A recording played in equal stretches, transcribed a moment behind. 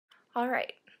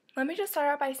Alright, let me just start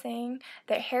out by saying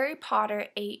that Harry Potter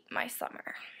ate my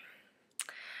summer.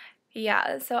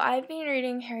 Yeah, so I've been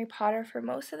reading Harry Potter for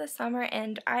most of the summer,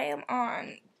 and I am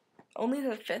on only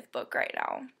the 5th book right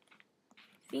now.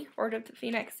 See? Order of the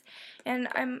Phoenix. And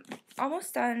I'm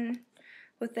almost done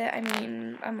with it. I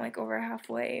mean, I'm like over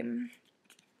halfway. And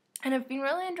I've been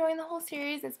really enjoying the whole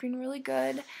series. It's been really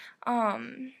good.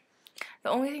 The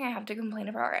only thing I have to complain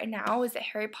about right now is that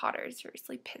Harry Potter is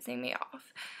seriously pissing me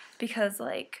off. Because,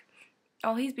 like,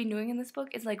 all he's been doing in this book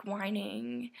is, like,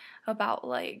 whining about,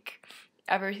 like,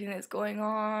 everything that's going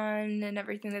on and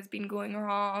everything that's been going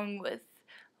wrong with,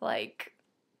 like,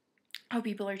 how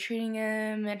people are treating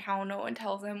him and how no one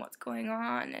tells him what's going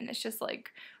on. And it's just,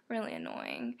 like, really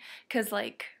annoying. Because,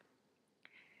 like,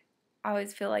 I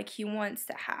always feel like he wants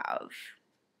to have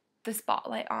the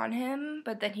spotlight on him,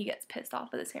 but then he gets pissed off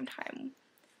at the same time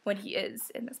when he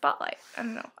is in the spotlight. I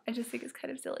don't know. I just think it's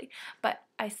kind of silly. But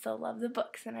I still love the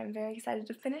books, and I'm very excited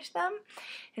to finish them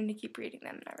and to keep reading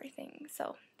them and everything.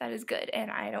 So that is good. And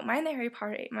I don't mind that Harry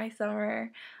Potter ate my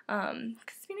summer,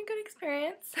 because it's been a good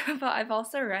experience. But I've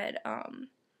also read,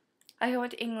 I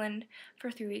went to England for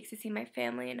 3 weeks to see my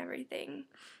family and everything.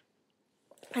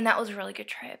 And that was a really good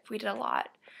trip. We did a lot.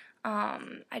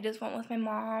 I just went with my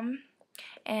mom,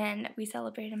 and we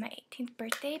celebrated my 18th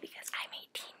birthday because I'm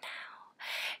 18 now.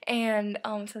 And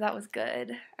so that was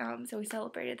good. So we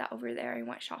celebrated that over there. I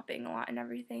went shopping a lot and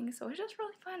everything. So it was just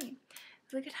really fun.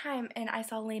 It was a good time. And I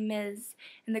saw Les Mis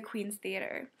in the Queen's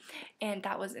Theater, and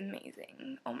that was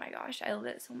amazing. Oh my gosh, I loved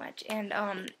it so much. And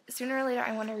sooner or later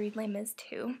I want to read Les Mis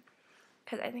too,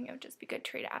 because I think it would just be good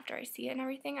to read it after I see it and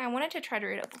everything. I wanted to try to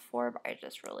read it before, but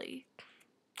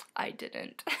I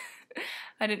didn't.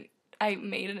 I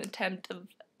made an attempt of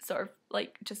sort of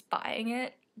like just buying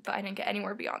it, but I didn't get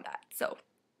anywhere beyond that. So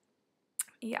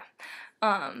yeah.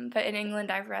 But in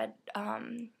England I've read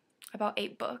about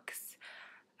 8 books.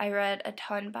 I read a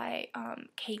ton by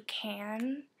Kate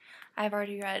Cann. I've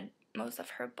already read most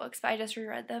of her books, but I just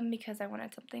reread them because I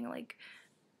wanted something like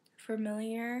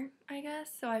familiar, I guess.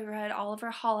 So I read all of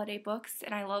her holiday books,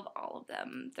 and I love all of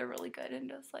them. They're really good, and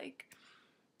just like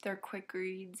they're quick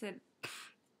reads. And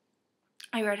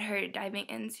I read her Diving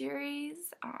In series,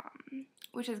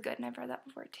 which is good, and I've read that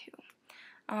before too.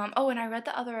 Oh, and I read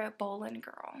the other Boleyn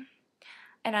Girl,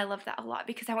 and I loved that a lot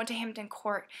because I went to Hampton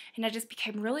Court, and I just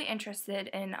became really interested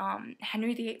in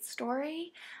Henry VIII's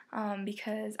story,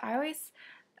 because I always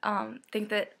think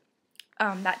that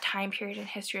that time period in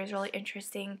history is really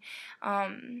interesting, but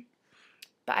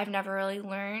I've never really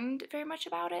learned very much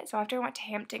about it. So after I went to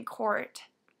Hampton Court,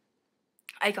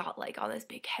 I got like all this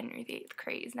big Henry VIII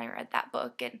craze, and I read that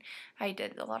book, and I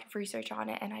did a lot of research on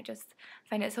it, and I just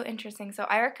find it so interesting. So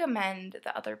I recommend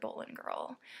The Other Boleyn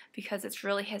Girl because it's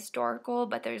really historical,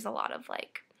 but there's a lot of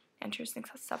like interesting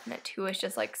stuff in it too. It's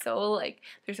just like so like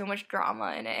there's so much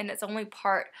drama in it, and it's only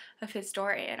part of his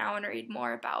story, and I want to read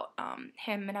more about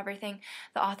him and everything.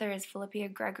 The author is Philippa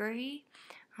Gregory.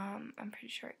 I'm pretty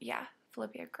sure, yeah,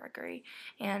 Philippa Gregory,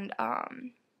 and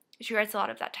she writes a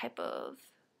lot of that type of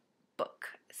book.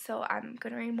 So I'm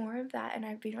gonna read more of that, and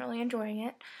I've been really enjoying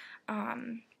it.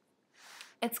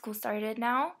 It's school started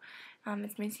now.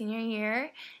 It's my senior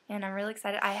year, and I'm really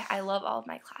excited. I love all of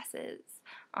my classes,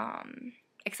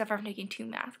 except for I'm taking 2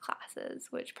 math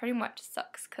classes, which pretty much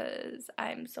sucks because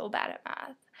I'm so bad at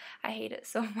math. I hate it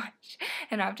so much,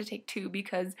 and I have to take 2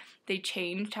 because they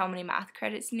changed how many math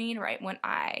credits you need right when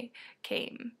I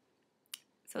came.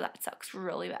 So that sucks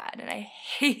really bad, and I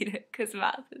hate it because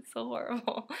math is so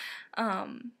horrible.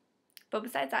 But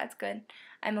besides that, it's good.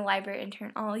 I'm a library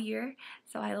intern all year,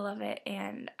 so I love it,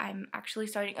 and I'm actually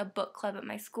starting a book club at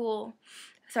my school.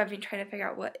 So I've been trying to figure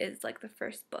out what is like the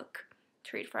first book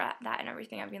to read for that and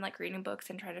everything. I've been like reading books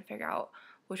and trying to figure out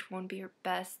which one would be your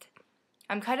best.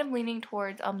 I'm kind of leaning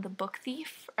towards The Book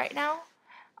Thief right now.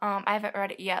 I haven't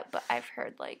read it yet, but I've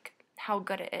heard like how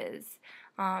good it is,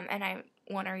 and I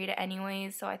want to read it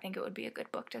anyways, so I think it would be a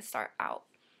good book to start out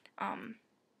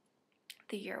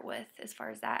the year with as far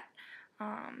as that.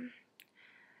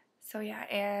 So yeah,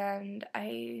 and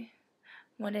I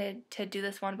wanted to do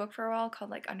this one book for a while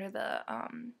called like Under the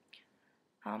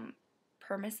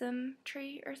Permissum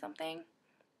Tree or something,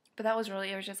 but that was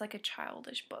really, it was just like a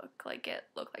childish book. Like it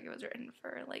looked like it was written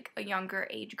for like a younger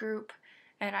age group,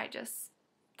 and I just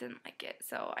didn't like it,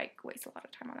 so I wasted a lot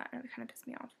of time on that, and it kind of pissed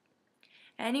me off.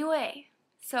 Anyway,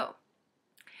 so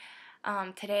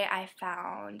today I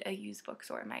found a used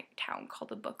bookstore in my town called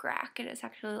the Book Rack. It is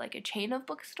actually like a chain of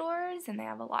bookstores, and they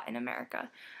have a lot in America.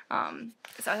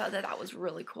 So I thought that was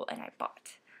really cool, and I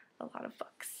bought a lot of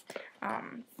books.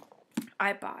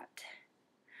 I bought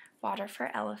Water for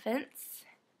Elephants,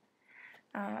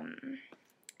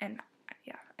 And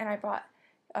yeah, and I bought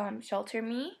Shelter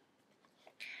Me,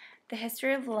 The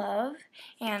History of Love,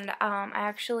 and I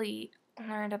actually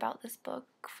learned about this book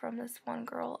from this one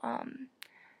girl,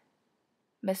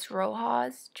 Miss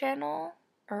Roja's channel,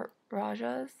 or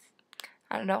Raja's.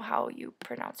 I don't know how you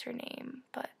pronounce her name,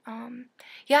 but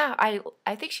yeah,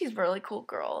 I think she's a really cool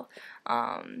girl.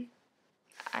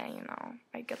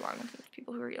 I get along with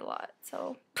people who read a lot,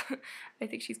 so I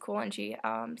think she's cool, and she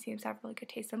seems to have really good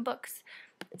taste in books.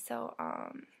 So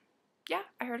yeah,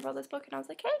 I heard about this book and I was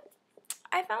like, hey,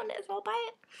 I found it, so I'll buy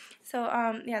it. So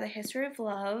yeah, The History of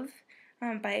Love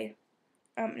by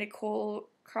Nicole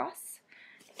Cross,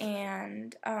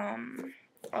 and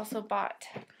also bought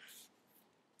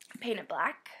Painted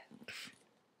Black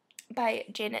by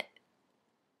Janet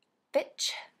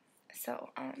Fitch. So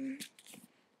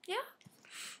yeah,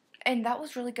 and that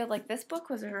was really good. Like, this book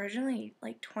was originally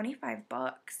like $25,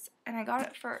 and I got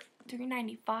it for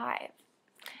 $3.95, and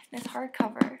it's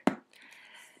hardcover.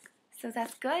 So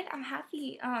that's good. I'm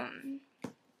happy.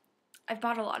 I've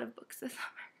bought a lot of books this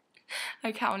summer.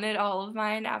 I counted all of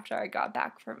mine after I got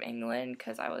back from England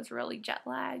because I was really jet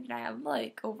lagged, and I have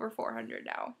like over 400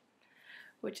 now,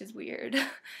 which is weird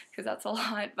because that's a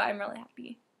lot, but I'm really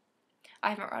happy.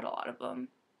 I haven't read a lot of them,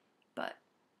 but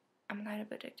I'm kind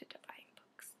of addicted to buying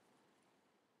books,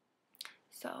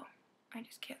 so I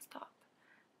just can't stop.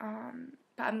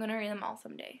 But I'm gonna read them all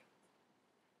someday.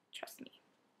 Trust me.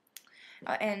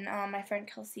 And my friend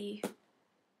Kelsey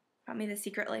got me The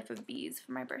Secret Life of Bees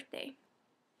for my birthday,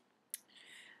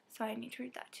 so I need to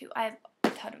read that too. I have a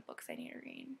ton of books I need to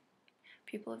read.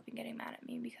 People have been getting mad at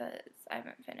me because I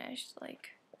haven't finished like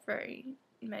very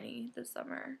many this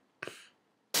summer,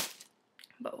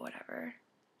 but whatever.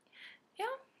 Yeah.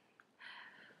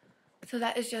 So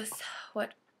that is just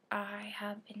what I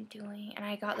have been doing, and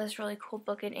I got this really cool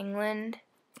book in England.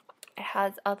 It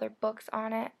has other books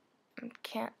on it. I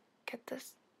can't get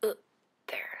this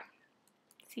there.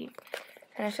 See?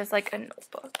 And it's just like a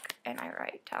notebook, and I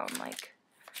write down like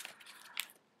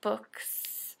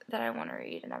books that I want to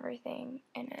read and everything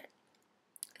in it.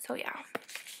 So yeah,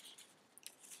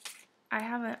 I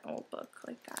have an old book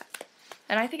like that,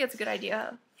 and I think it's a good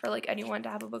idea for like anyone to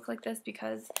have a book like this,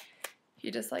 because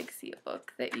you just like see a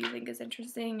book that you think is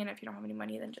interesting, and if you don't have any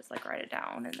money, then just like write it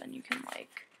down, and then you can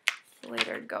like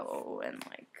later go and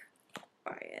like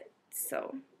buy it.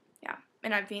 So yeah,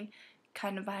 and I've been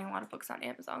kind of buying a lot of books on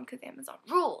Amazon because Amazon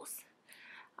rules.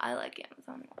 I like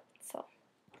Amazon a lot. So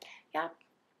yeah,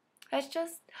 that's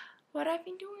just what I've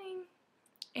been doing,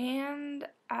 and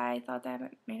I thought that I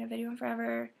haven't made a video in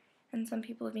forever, and some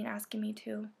people have been asking me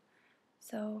to.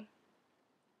 So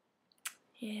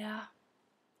yeah,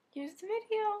 here's the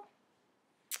video.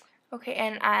 Okay,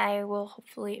 and I will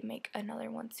hopefully make another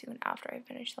one soon after I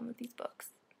finish some of these books.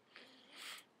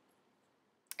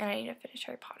 And I need to finish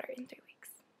Harry Potter in 3 weeks.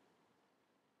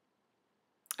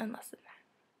 And less than that.